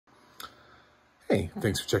Hey,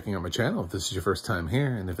 thanks for checking out my channel. If this is your first time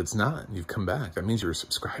here, and if it's not, you've come back, that means you're a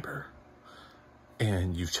subscriber.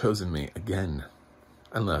 And you've chosen me again.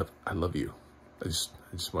 I love you. I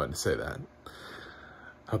just wanted to say that.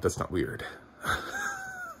 I hope that's not weird.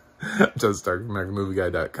 I'm Joe Stark from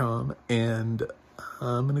AmericanMovieGuy.com, and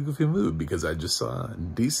I'm in a goofy mood because I just saw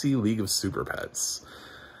DC League of Superpets.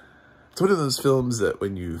 It's one of those films that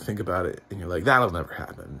when you think about it and you're like, that'll never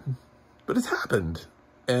happen. But it's happened,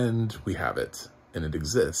 and we have it, and it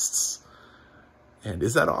exists. And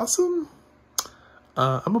is that awesome?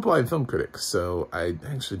 I'm a blind film critic, so I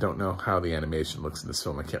actually don't know how the animation looks in this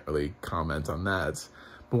film. I can't really comment on that.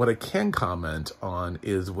 But what I can comment on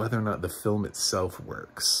is whether or not the film itself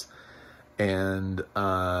works. And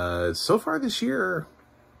so far this year,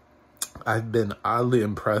 I've been oddly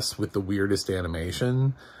impressed with the weirdest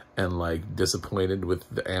animation and like disappointed with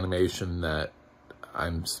the animation that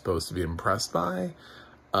I'm supposed to be impressed by.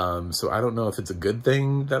 So I don't know if it's a good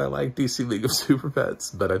thing that I like DC League of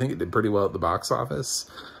Superpets, but I think it did pretty well at the box office.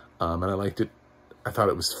 And I liked it. I thought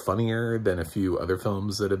it was funnier than a few other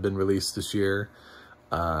films that have been released this year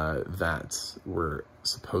that were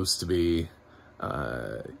supposed to be,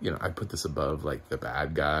 you know, I put this above like The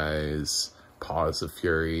Bad Guys, Paws of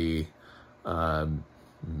Fury,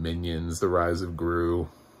 Minions, The Rise of Gru.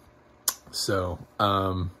 So,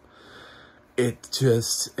 it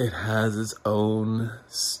has its own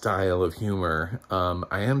style of humor.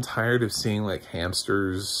 I am tired of seeing like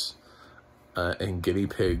hamsters and guinea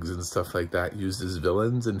pigs and stuff like that used as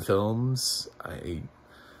villains in films.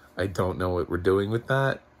 I don't know what we're doing with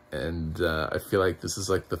that. And I feel like this is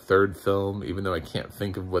like the third film, even though I can't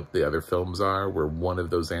think of what the other films are, where one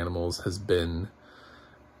of those animals has been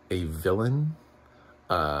a villain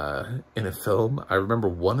in a film. I remember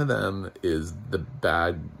one of them is the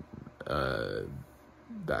bad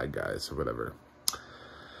guys or whatever,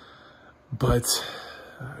 but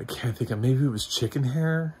I can't think of, maybe it was Chicken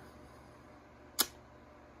Hair.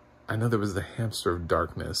 I know there was the Hamster of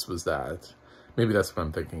Darkness, was that? Maybe that's what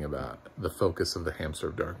I'm thinking about, the focus of the Hamster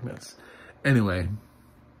of Darkness. Anyway,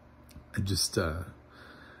 I just,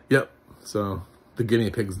 yep, so the guinea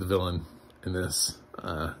pig's the villain in this.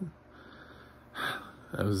 That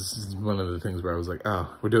was one of the things where I was like,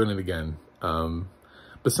 oh, we're doing it again.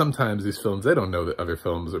 But sometimes these films, they don't know that other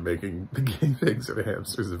films are making the guinea pigs or the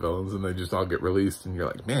hamsters the villains, and they just all get released, and you're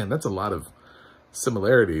like, man, that's a lot of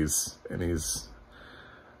similarities in these.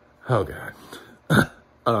 Oh, God.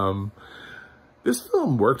 This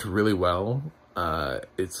film worked really well.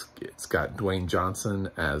 It's got Dwayne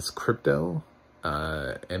Johnson as Crypto,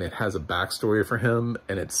 and it has a backstory for him,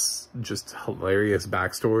 and it's just hilarious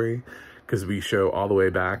backstory, because we show all the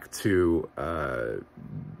way back to,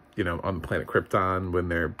 you know, on the planet Krypton when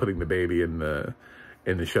they're putting the baby in the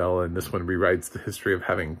shell, and this one rewrites the history of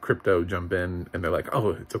having Crypto jump in, and they're like, oh,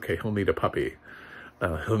 it's okay, he'll need a puppy,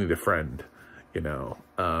 he'll need a friend, you know.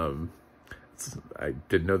 I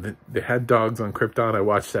didn't know that they had dogs on Krypton. I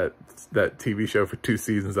watched that TV show for 2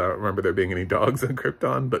 seasons. I don't remember there being any dogs on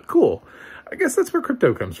Krypton, but cool. I guess that's where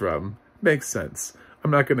Crypto comes from. Makes sense.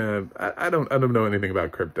 I'm not gonna. I don't know anything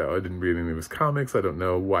about Crypto. I didn't read any of his comics. I don't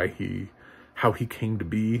know how he came to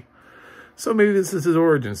be. So maybe this is his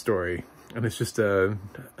origin story, and it's just a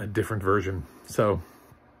different version. So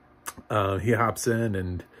he hops in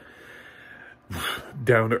and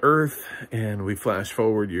down to Earth, and we flash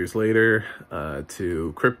forward years later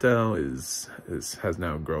to Crypto has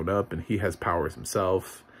now grown up, and he has powers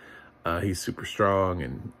himself. He's super strong,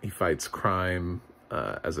 and he fights crime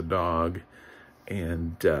as a dog,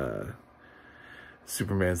 and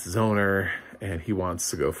Superman's his owner, and he wants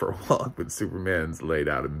to go for a walk, but Superman's laid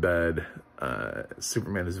out in bed.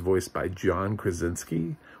 Superman is voiced by John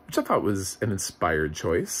Krasinski, which I thought was an inspired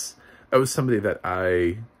choice. That was somebody that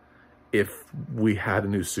if we had a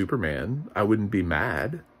new Superman, I wouldn't be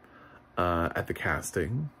mad at the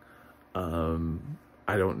casting.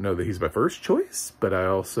 I don't know that he's my first choice, but I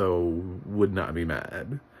also would not be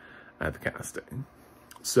mad at the casting.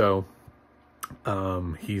 So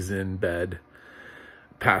he's in bed,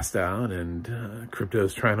 passed out, and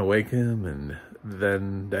Crypto's trying to wake him, and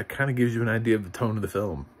then that kind of gives you an idea of the tone of the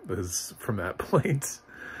film, because from that point.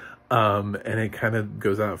 And it kind of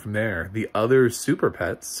goes out from there. The other super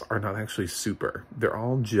pets are not actually super. They're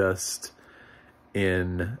all just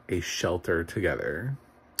in a shelter together.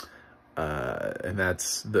 And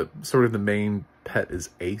that's the main pet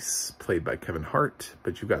is Ace, played by Kevin Hart.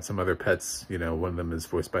 But you've got some other pets, you know, one of them is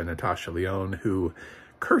voiced by Natasha Lyonne, who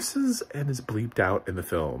curses and is bleeped out in the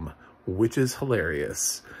film, which is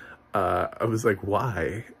hilarious. I was like,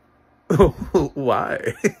 why?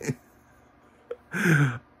 Why?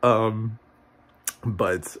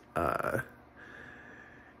 But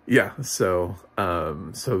yeah, so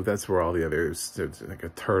that's where all the others, there's like a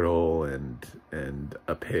turtle and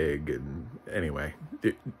a pig, and anyway,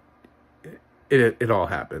 it all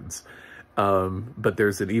happens. But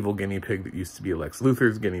there's an evil guinea pig that used to be Lex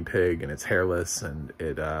Luthor's guinea pig, and it's hairless, and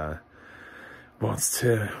it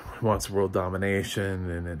wants world domination,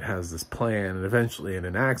 and it has this plan, and eventually it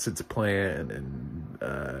enacts its plan,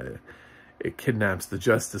 and it kidnaps the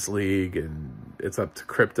Justice League, and it's up to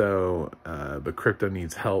Krypto, but Krypto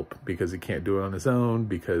needs help because he can't do it on his own,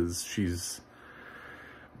 because she's,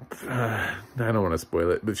 I don't want to spoil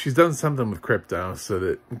it, but she's done something with Krypto, so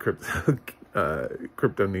that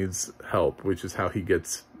Krypto needs help, which is how he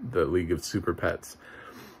gets the League of Superpets.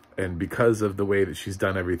 And because of the way that she's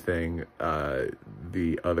done everything,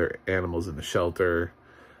 the other animals in the shelter,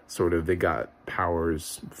 sort of, they got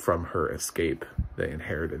powers from her escape. They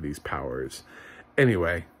inherited these powers.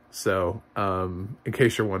 Anyway, so in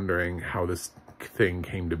case you're wondering how this thing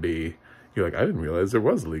came to be, you're like, I didn't realize there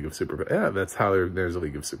was a League of Superpets. Yeah, that's how there's a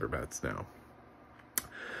League of Superpets now.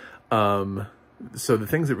 So the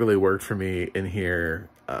things that really worked for me in here,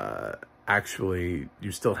 actually,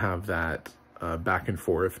 you still have that back and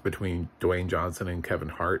forth between Dwayne Johnson and Kevin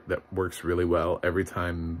Hart that works really well every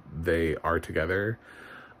time they are together.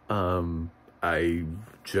 I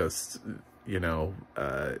just,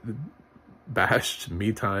 bashed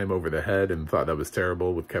Me Time over the head and thought that was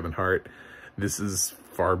terrible with Kevin Hart. This is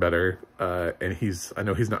far better. And I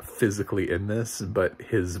know he's not physically in this, but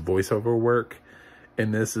his voiceover work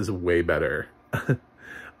in this is way better.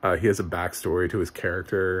 He has a backstory to his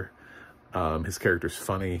character. His character's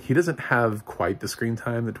funny. He doesn't have quite the screen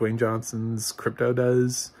time that Dwayne Johnson's Krypto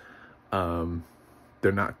does.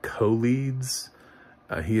 They're not co-leads.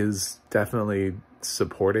 He is definitely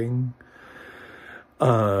supporting,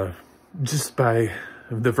 just by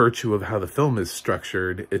the virtue of how the film is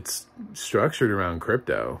structured. It's structured around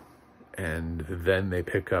Krypto, and then they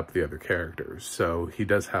pick up the other characters. So he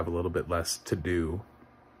does have a little bit less to do.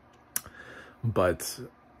 But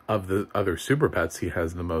of the other Super Pets, he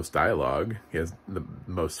has the most dialogue. He has the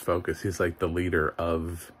most focus. He's like the leader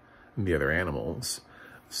of the other animals.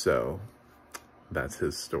 So that's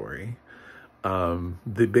his story.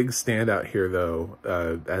 The big standout here, though,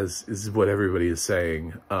 as is what everybody is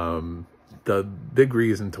saying, the big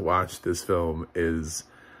reason to watch this film is,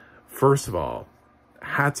 first of all,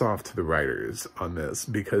 hats off to the writers on this,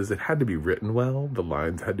 because it had to be written well. The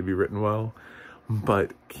lines had to be written well.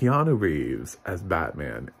 But Keanu Reeves as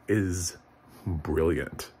Batman is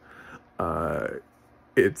brilliant.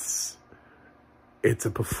 It's a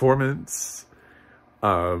performance.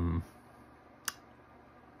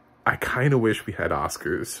 I kind of wish we had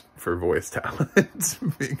Oscars for voice talent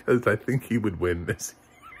because I think he would win this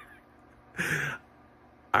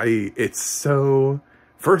year. It's so,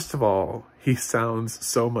 first of all, he sounds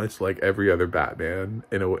so much like every other Batman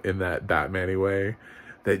in that Batman-y way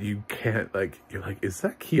that you can't, you're like, is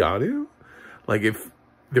that Keanu? Like, if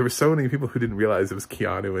there were so many people who didn't realize it was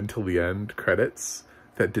Keanu until the end credits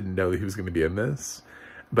that didn't know that he was going to be in this.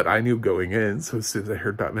 But I knew going in, so as soon as I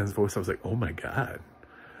heard Batman's voice, I was like, oh my God.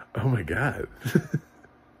 Oh my God.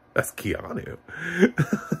 That's Keanu.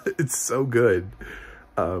 It's so good.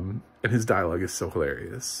 And his dialogue is so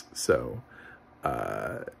hilarious. So,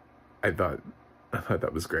 I thought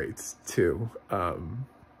that was great too.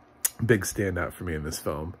 Big standout for me in this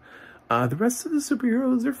film. The rest of the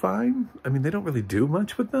superheroes are fine. I mean, they don't really do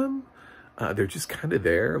much with them. They're just kind of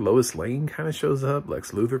there. Lois Lane kind of shows up.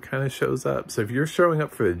 Lex Luthor kind of shows up. So if you're showing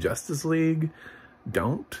up for the Justice League,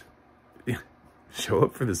 don't show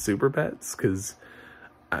up for the Super Pets, because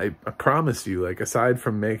I promise you, aside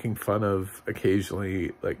from making fun of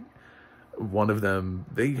occasionally, one of them,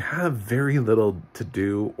 they have very little to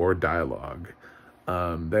do or dialogue.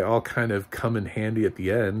 They all kind of come in handy at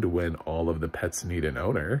the end when all of the pets need an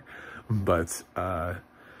owner. But,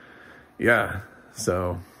 yeah,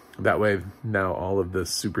 so that way now all of the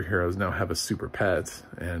superheroes now have a super pet,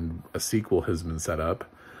 and a sequel has been set up.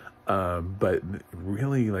 But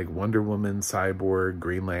really, Wonder Woman, Cyborg,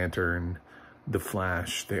 Green Lantern, The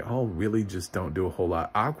Flash, they all really just don't do a whole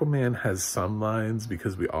lot. Aquaman has some lines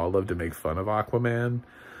because we all love to make fun of Aquaman.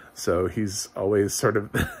 So he's always sort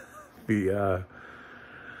of the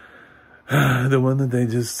one that they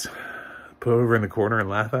just put over in the corner and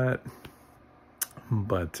laugh at.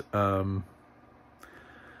 But,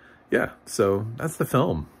 yeah, so that's the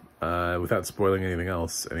film. Without spoiling anything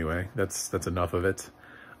else, anyway, that's enough of it.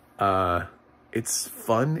 It's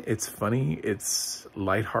fun, it's funny, it's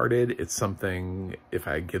lighthearted. It's something, if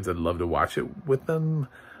I had kids, I'd love to watch it with them.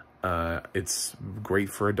 It's great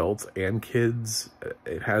for adults and kids.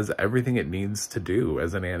 It has everything it needs to do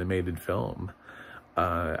as an animated film.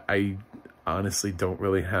 I honestly don't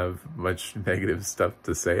really have much negative stuff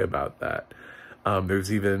to say about that.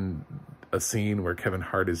 There's even a scene where Kevin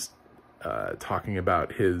Hart is talking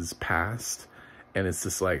about his past, and it's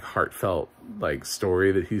this like heartfelt like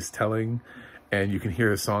story that he's telling, and you can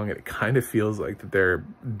hear a song and it kind of feels like that they're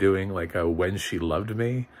doing like a When She Loved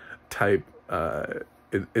Me type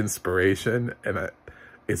inspiration, and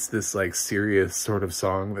it's this like serious sort of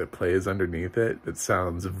song that plays underneath it that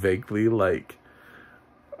sounds vaguely like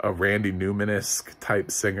a Randy Newman-esque type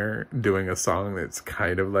singer doing a song that's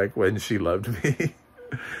kind of like When She Loved Me.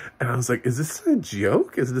 And I was like, is this a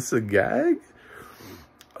joke? Is this a gag?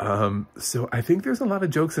 So I think there's a lot of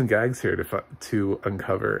jokes and gags here to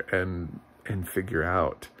uncover and figure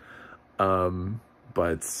out.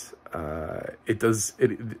 But there's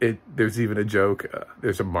even a joke.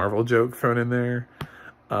 There's a Marvel joke thrown in there.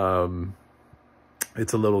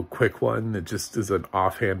 It's a little quick one. It just is an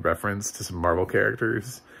offhand reference to some Marvel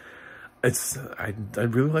characters. I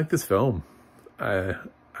really like this film. I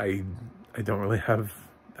don't really have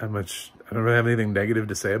that much. I don't really have anything negative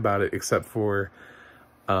to say about it, except for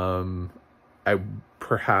I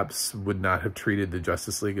perhaps would not have treated the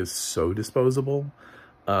Justice League as so disposable,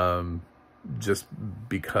 just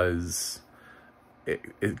because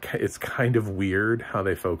it's kind of weird how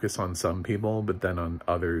they focus on some people, but then on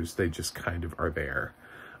others they just kind of are there.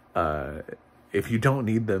 If you don't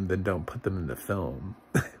need them, then don't put them in the film.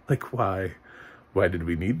 Like, why did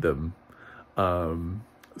we need them?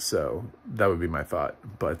 So that would be my thought.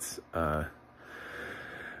 But that,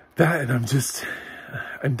 and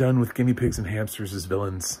I'm done with guinea pigs and hamsters as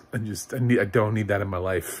villains. I don't need that in my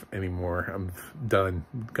life anymore. I'm done,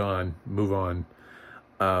 gone, move on.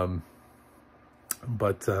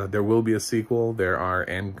 But there will be a sequel. There are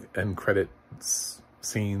end credits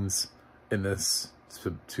scenes in this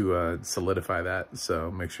to solidify that. So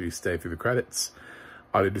make sure you stay through the credits.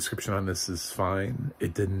 Audio description on this is fine.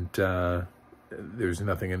 It didn't, there's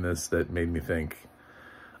nothing in this that made me think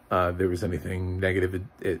there was anything negative.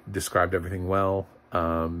 It described everything well.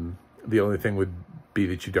 The only thing would be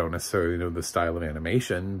that you don't necessarily know the style of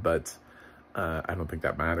animation, but I don't think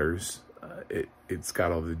that matters. It's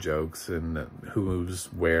got all the jokes and who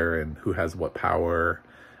moves where and who has what power,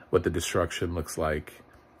 what the destruction looks like.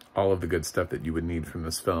 All of the good stuff that you would need from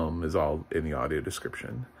this film is all in the audio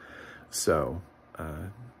description. So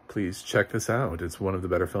please check this out. It's one of the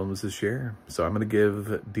better films this year. So I'm going to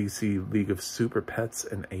give DC League of Super Pets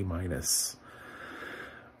an A-.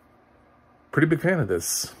 Pretty big fan of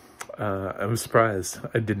this. I was surprised.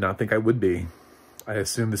 I did not think I would be. I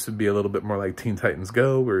assumed this would be a little bit more like Teen Titans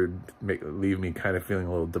Go, or leave me kind of feeling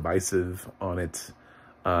a little divisive on it.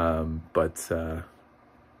 But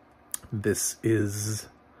this is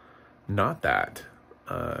not that.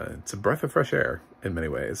 It's a breath of fresh air in many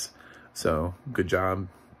ways. So good job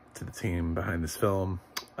to the team behind this film.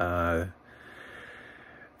 Thanks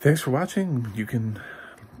for watching. You can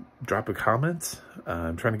drop a comment.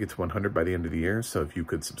 I'm trying to get to 100 by the end of the year, so if you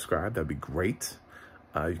could subscribe, that'd be great.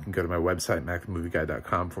 You can go to my website,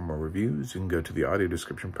 macmovieguyy.com, for more reviews. You can go to the audio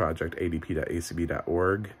description project,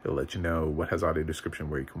 adp.acb.org. It'll let you know what has audio description,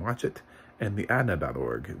 where you can watch it. And the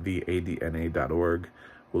adna.org, the adna.org,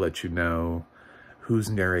 will let you know who's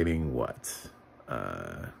narrating what.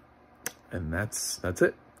 And that's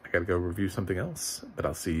it. I gotta go review something else, but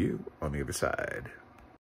I'll see you on the other side.